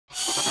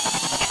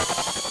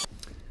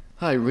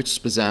Hi,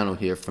 Rich Spezzano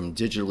here from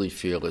Digitally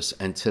Fearless,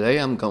 and today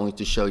I'm going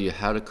to show you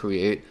how to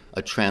create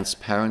a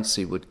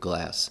transparency with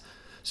glass.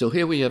 So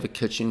here we have a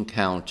kitchen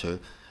counter,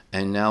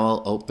 and now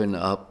I'll open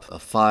up a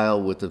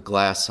file with the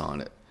glass on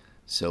it.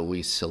 So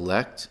we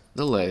select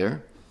the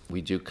layer,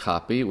 we do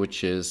copy,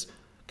 which is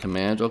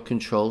Command or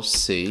Control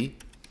C,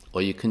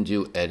 or you can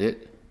do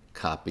Edit,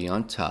 Copy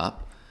on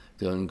top.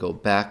 Then go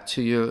back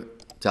to your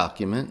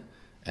document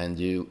and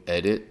do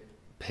Edit,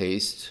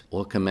 Paste,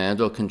 or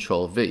Command or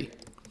Control V.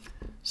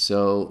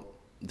 So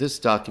this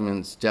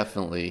document's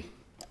definitely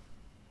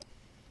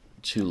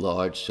too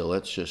large, so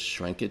let's just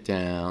shrink it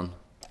down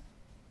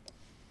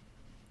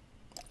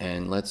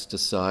and let's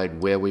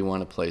decide where we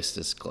want to place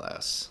this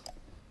glass.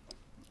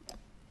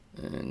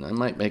 And I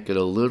might make it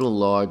a little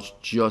large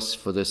just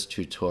for this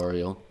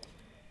tutorial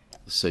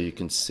so you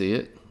can see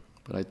it,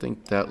 but I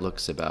think that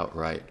looks about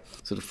right.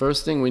 So the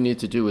first thing we need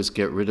to do is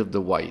get rid of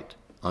the white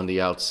on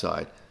the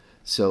outside.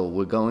 So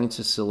we're going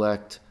to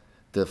select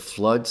the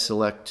Flood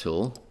Select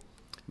tool.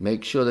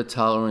 Make sure the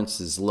tolerance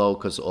is low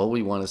because all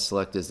we want to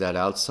select is that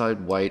outside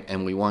white,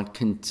 and we want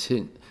I'm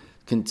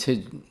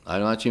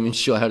not even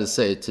sure how to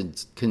say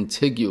it,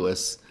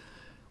 contiguous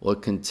or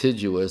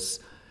contiguous,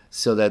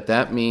 so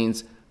that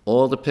means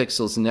all the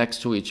pixels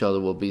next to each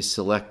other will be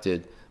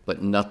selected,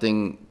 but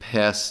nothing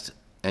past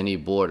any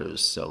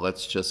borders. So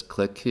let's just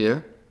click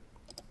here,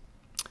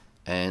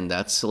 and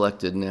that's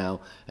selected now,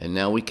 and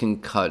now we can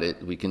cut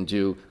it. We can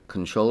do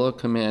Control or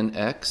Command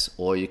X,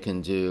 or you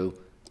can do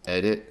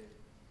Edit,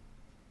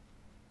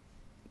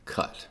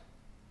 Cut,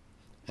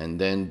 and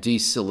then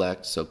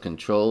deselect. So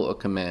Control or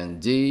Command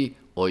D,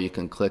 or you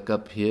can click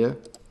up here,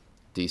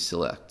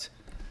 deselect.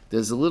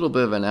 There's a little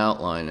bit of an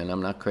outline, and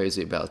I'm not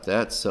crazy about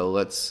that,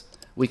 so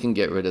we can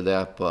get rid of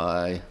that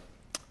by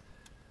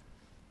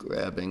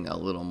grabbing a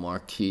little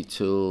marquee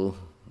tool.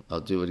 I'll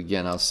do it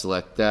again. I'll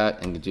select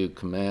that and do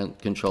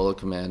Control or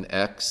Command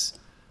X,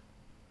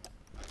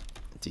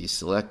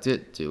 deselect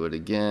it, do it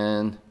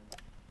again,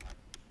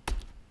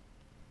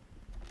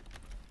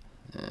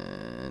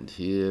 and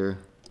here,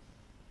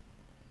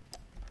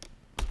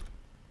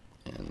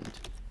 and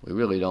we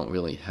really don't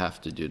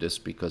have to do this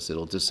because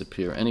it'll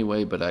disappear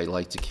anyway, but I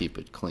like to keep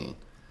it clean.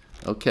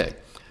 Okay,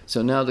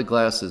 so now the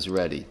glass is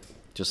ready,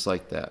 just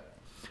like that.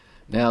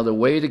 Now the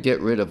way to get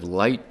rid of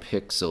light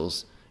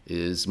pixels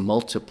is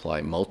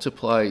multiply.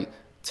 Multiply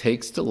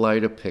takes the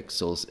lighter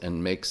pixels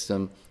and makes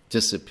them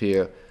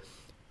disappear.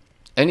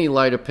 Any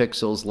lighter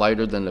pixels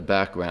lighter than the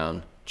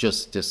background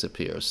just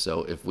disappears.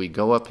 So if we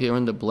go up here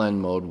in the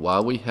blend mode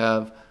while we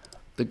have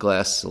the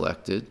glass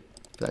selected,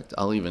 in fact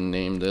I'll even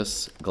name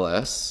this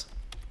glass,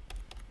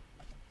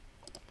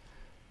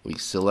 we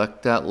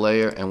select that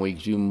layer and we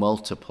do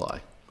multiply,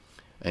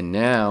 and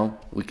now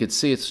we could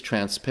see it's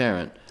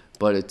transparent,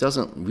 but it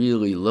doesn't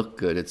really look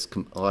good. It's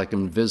like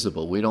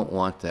invisible. We don't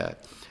want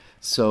that.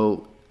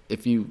 So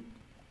if you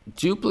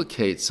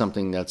duplicate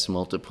something that's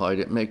multiplied,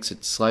 it makes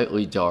it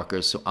slightly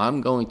darker. So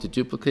I'm going to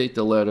duplicate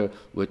the letter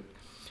with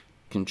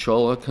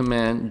Control or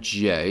Command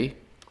J,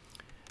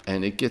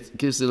 and it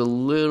gives it a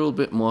little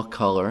bit more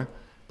color,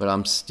 but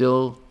I'm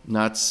still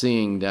not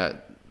seeing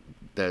that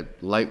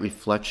light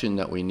reflection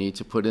that we need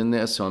to put in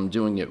there. So I'm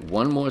doing it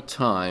one more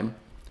time,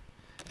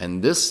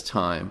 and this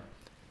time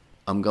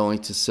I'm going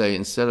to say,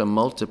 instead of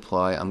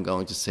multiply, I'm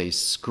going to say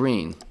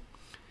screen.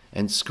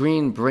 And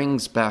screen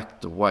brings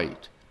back the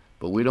white,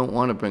 but we don't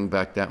want to bring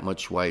back that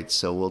much white,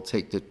 so we'll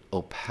take the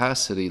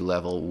opacity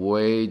level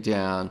way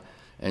down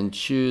and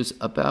choose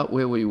about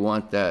where we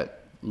want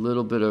that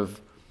little bit of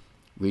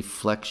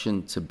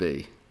reflection to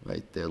be,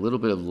 right there, a little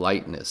bit of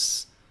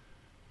lightness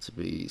to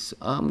be. So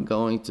I'm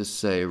going to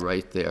say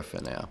right there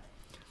for now.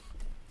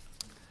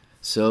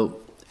 So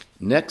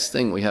next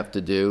thing we have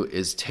to do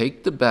is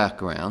take the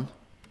background,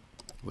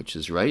 which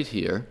is right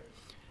here,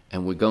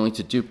 and we're going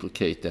to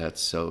duplicate that.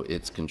 So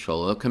it's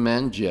Control or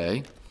Command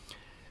J,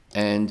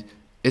 and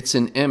it's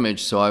an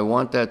image, so I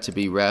want that to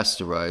be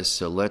rasterized.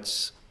 So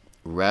let's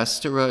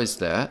rasterize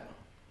that,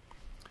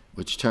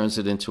 which turns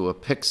it into a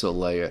pixel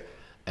layer,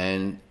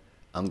 and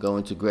I'm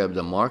going to grab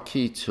the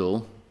marquee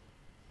tool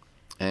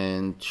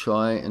and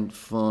try and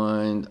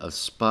find a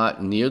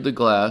spot near the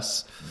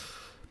glass,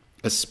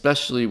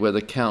 especially where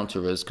the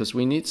counter is, because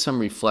we need some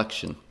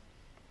reflection.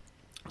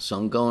 So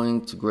I'm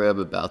going to grab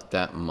about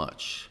that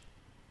much,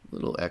 a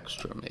little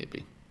extra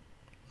maybe.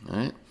 All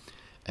right,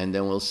 and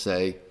then we'll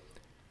say,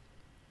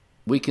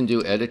 we can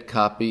do Edit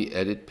Copy,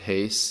 Edit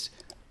Paste,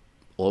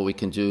 or we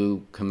can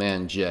do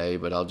Command J,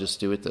 but I'll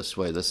just do it this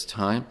way this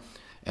time.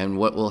 And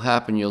what will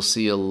happen, you'll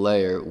see a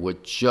layer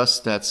with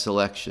just that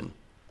selection.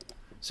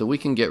 So we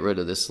can get rid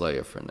of this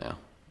layer for now.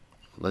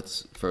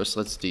 Let's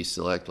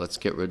deselect. Let's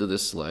get rid of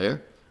this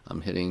layer.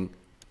 I'm hitting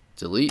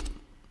delete.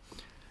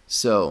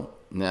 So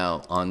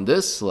now on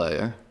this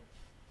layer,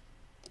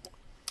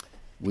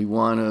 we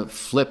want to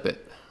flip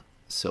it.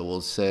 So we'll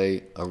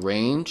say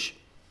Arrange,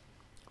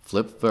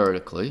 Flip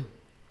Vertically,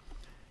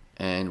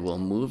 and we'll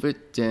move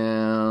it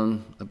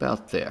down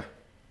about there.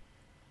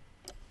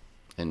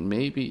 And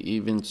maybe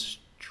even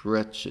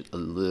stretch it a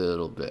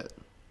little bit,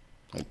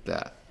 like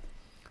that.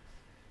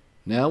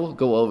 Now we'll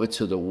go over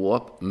to the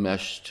warp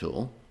mesh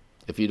tool.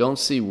 If you don't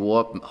see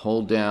warp,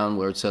 hold down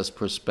where it says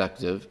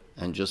perspective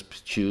and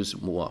just choose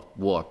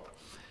warp.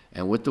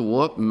 And with the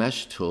warp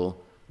mesh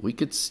tool, we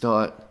could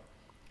start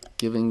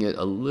giving it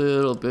a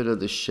little bit of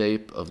the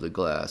shape of the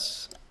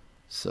glass.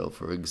 So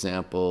for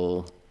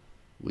example,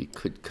 we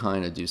could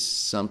kind of do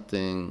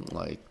something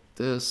like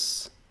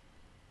this,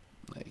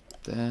 like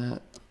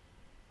that.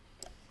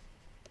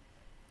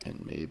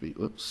 And maybe,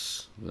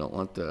 whoops, we don't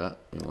want that.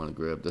 We want to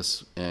grab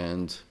this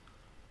and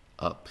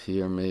up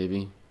here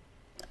maybe.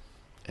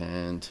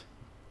 And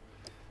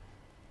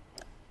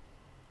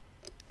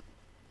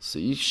so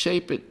you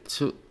shape it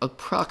to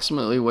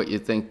approximately what you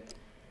think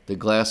the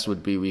glass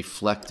would be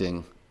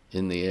reflecting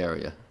in the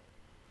area.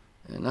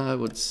 And I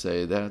would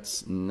say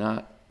that's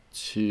not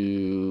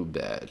too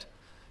bad.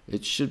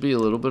 It should be a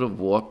little bit of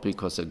warp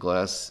because a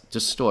glass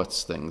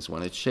distorts things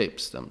when it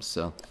shapes them.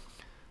 So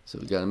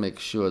we got to make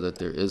sure that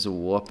there is a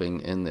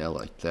warping in there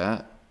like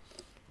that.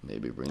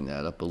 Maybe bring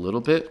that up a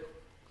little bit.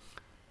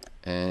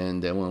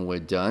 And then when we're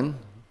done,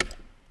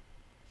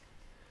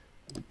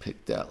 we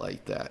pick that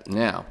like that.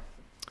 Now,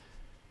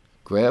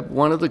 grab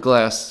one of the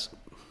glass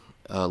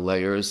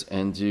layers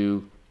and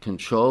do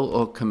Control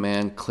or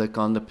Command click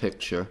on the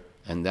picture,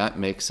 and that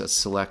makes a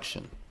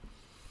selection.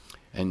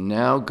 And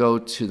now go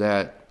to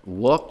that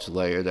warped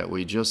layer that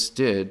we just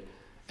did,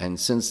 and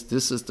since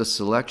this is the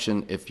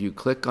selection, if you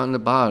click on the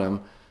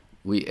bottom,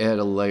 we add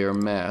a layer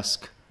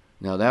mask.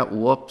 Now that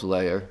warped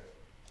layer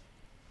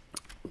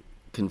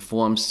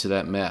conforms to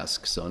that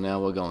mask. So now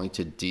we're going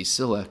to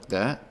deselect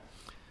that.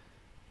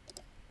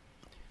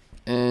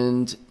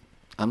 And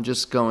I'm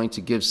just going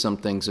to give some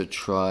things a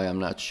try. I'm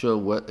not sure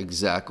what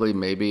exactly.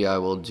 Maybe I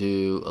will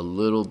do a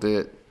little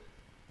bit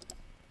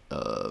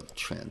of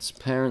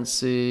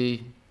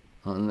transparency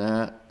on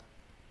that.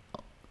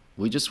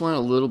 We just want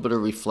a little bit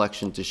of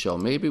reflection to show.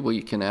 Maybe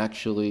we can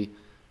actually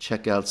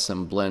check out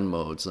some blend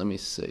modes. Let me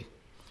see.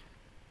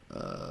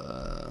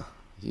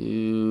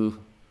 Hue,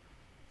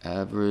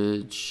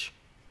 average.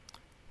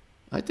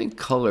 I think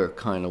color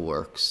kind of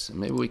works.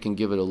 Maybe we can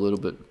give it a little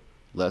bit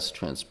less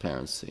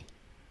transparency.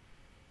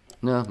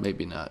 No,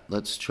 maybe not.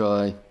 Let's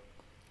try.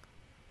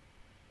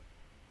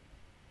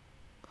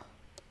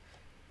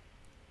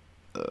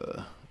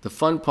 The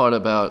fun part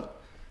about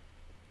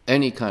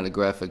any kind of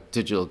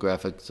digital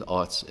graphics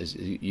arts is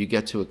you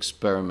get to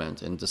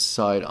experiment and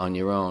decide on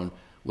your own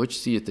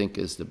which do you think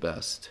is the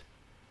best.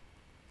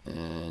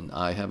 And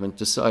I haven't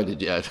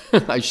decided yet.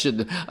 I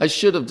should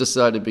have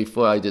decided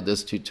before I did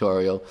this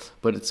tutorial,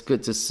 but it's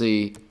good to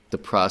see the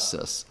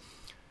process.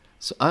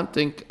 So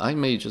I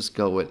may just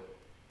go with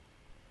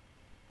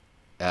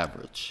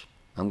average.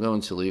 I'm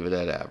going to leave it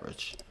at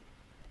average.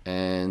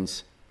 And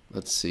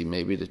let's see,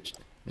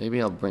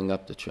 maybe I'll bring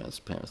up the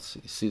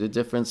transparency. See the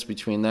difference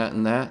between that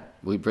and that?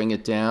 We bring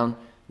it down,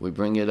 we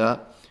bring it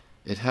up.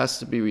 It has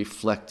to be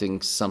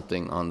reflecting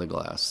something on the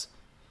glass.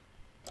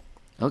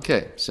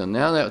 Okay, so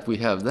now that we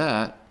have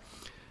that,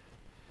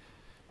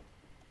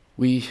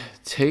 we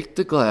take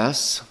the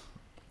glass,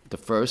 the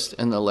first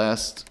and the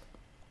last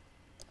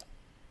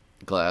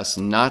glass,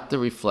 not the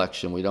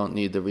reflection. We don't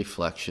need the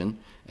reflection,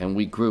 and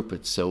we group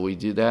it. So we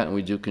do that, and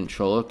we do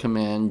Control or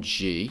Command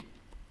G.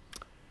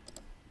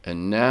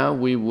 And now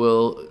we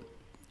will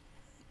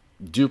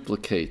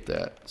duplicate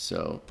that.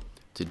 So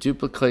to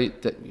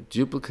duplicate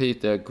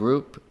that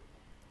group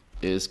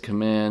is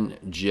Command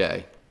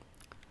J.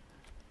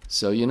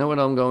 So you know what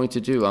I'm going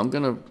to do? I'm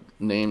going to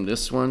name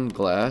this one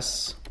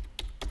glass.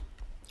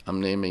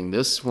 I'm naming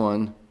this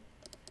one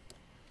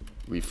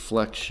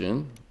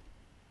reflection.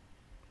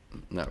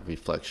 Not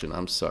reflection,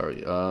 I'm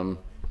sorry.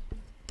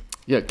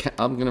 Yeah,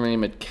 I'm going to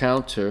name it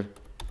counter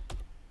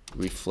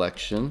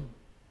reflection.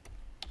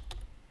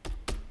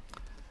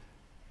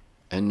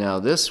 And now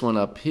this one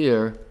up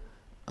here,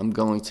 I'm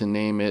going to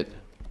name it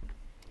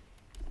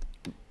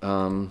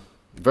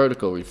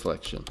vertical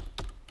reflection.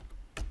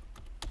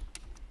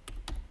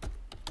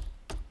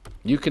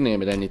 You can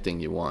name it anything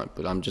you want,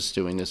 but I'm just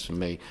doing this for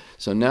me.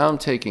 So now I'm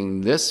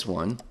taking this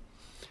one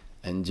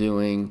and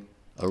doing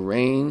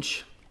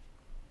arrange,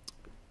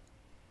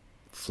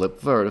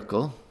 flip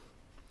vertical,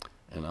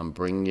 and I'm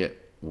bringing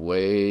it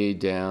way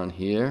down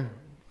here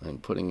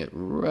and putting it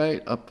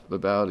right up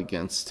about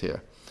against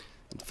here.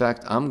 In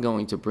fact, I'm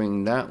going to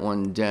bring that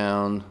one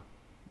down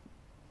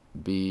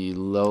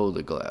below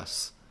the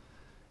glass.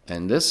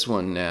 And this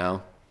one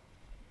now,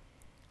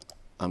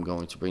 I'm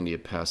going to bring the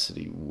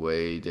opacity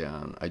way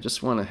down. I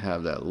just want to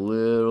have that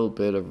little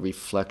bit of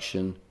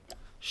reflection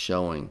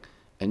showing.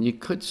 And you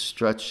could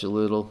stretch a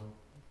little.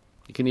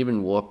 You can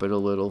even warp it a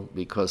little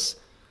because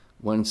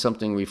when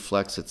something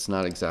reflects, it's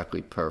not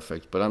exactly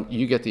perfect. But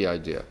you get the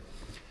idea.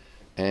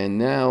 And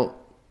now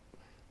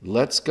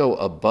let's go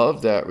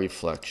above that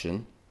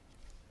reflection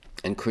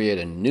and create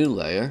a new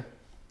layer.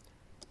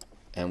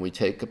 And we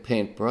take a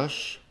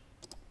paintbrush.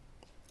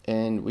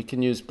 And we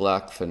can use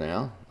black for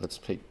now. Let's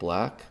pick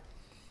black.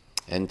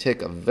 And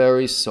take a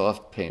very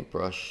soft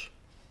paintbrush.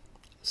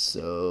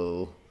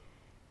 So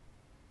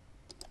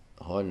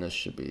hardness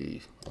should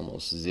be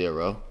almost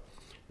 0.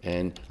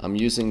 And I'm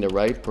using the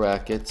right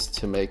brackets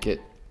to make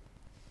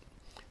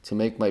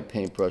my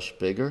paintbrush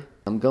bigger.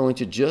 I'm going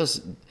to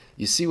just,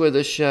 you see where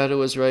this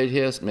shadow is right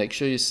here? Make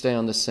sure you stay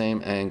on the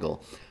same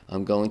angle.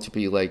 I'm going to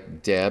be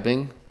like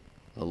dabbing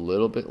a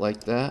little bit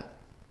like that.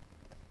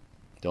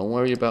 Don't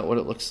worry about what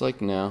it looks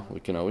like now. We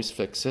can always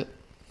fix it.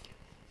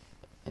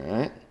 All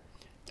right.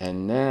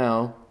 And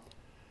now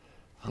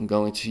I'm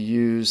going to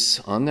use,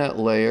 on that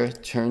layer,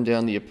 turn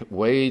down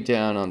way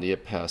down on the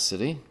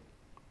opacity.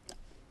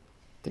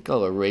 I think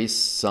I'll erase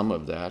some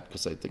of that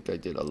because I think I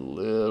did a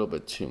little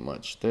bit too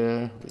much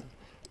there.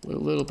 With a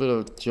little bit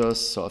of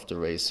just soft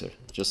eraser,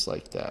 just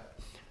like that.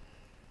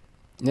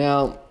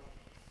 Now,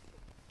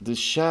 the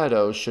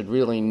shadow should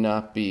really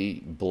not be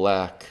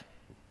black.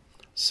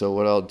 So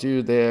what I'll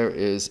do there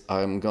is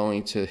I'm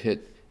going to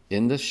hit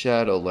in the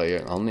shadow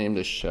layer. I'll name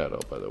this shadow,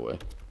 by the way.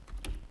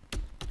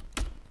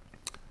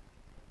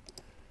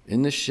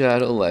 In the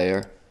shadow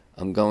layer,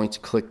 I'm going to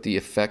click the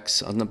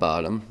effects on the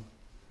bottom.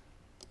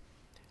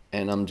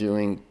 And I'm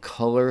doing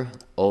color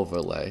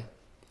overlay.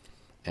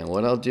 And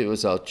what I'll do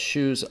is I'll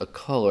choose a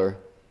color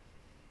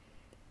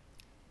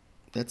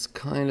that's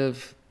kind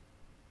of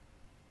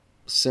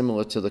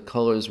similar to the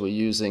colors we're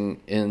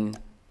using in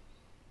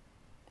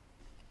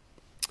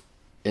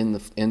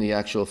the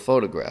actual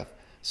photograph.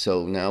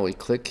 So now we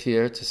click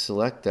here to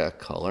select that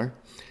color,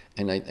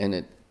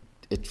 and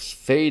it's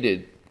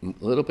faded a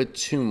little bit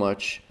too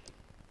much.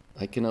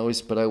 I can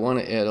always, but I want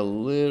to add a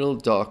little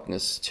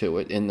darkness to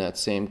it in that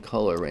same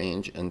color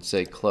range and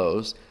say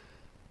close.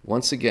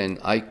 Once again,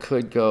 I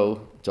could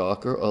go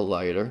darker or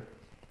lighter.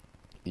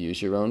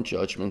 Use your own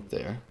judgment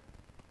there.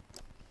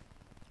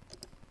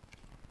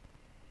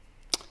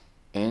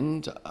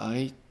 And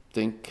I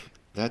think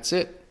that's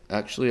it.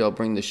 Actually, I'll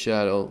bring the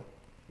shadow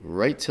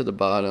right to the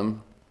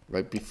bottom,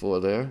 right before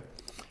there.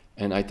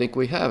 And I think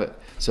we have it.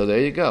 So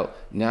there you go.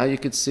 Now you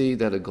can see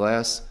that a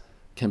glass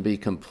can be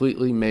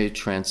completely made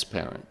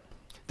transparent.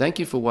 Thank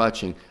you for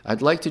watching.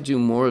 I'd like to do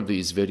more of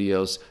these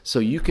videos, so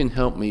you can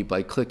help me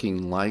by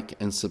clicking like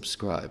and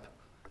subscribe.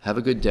 Have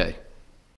a good day.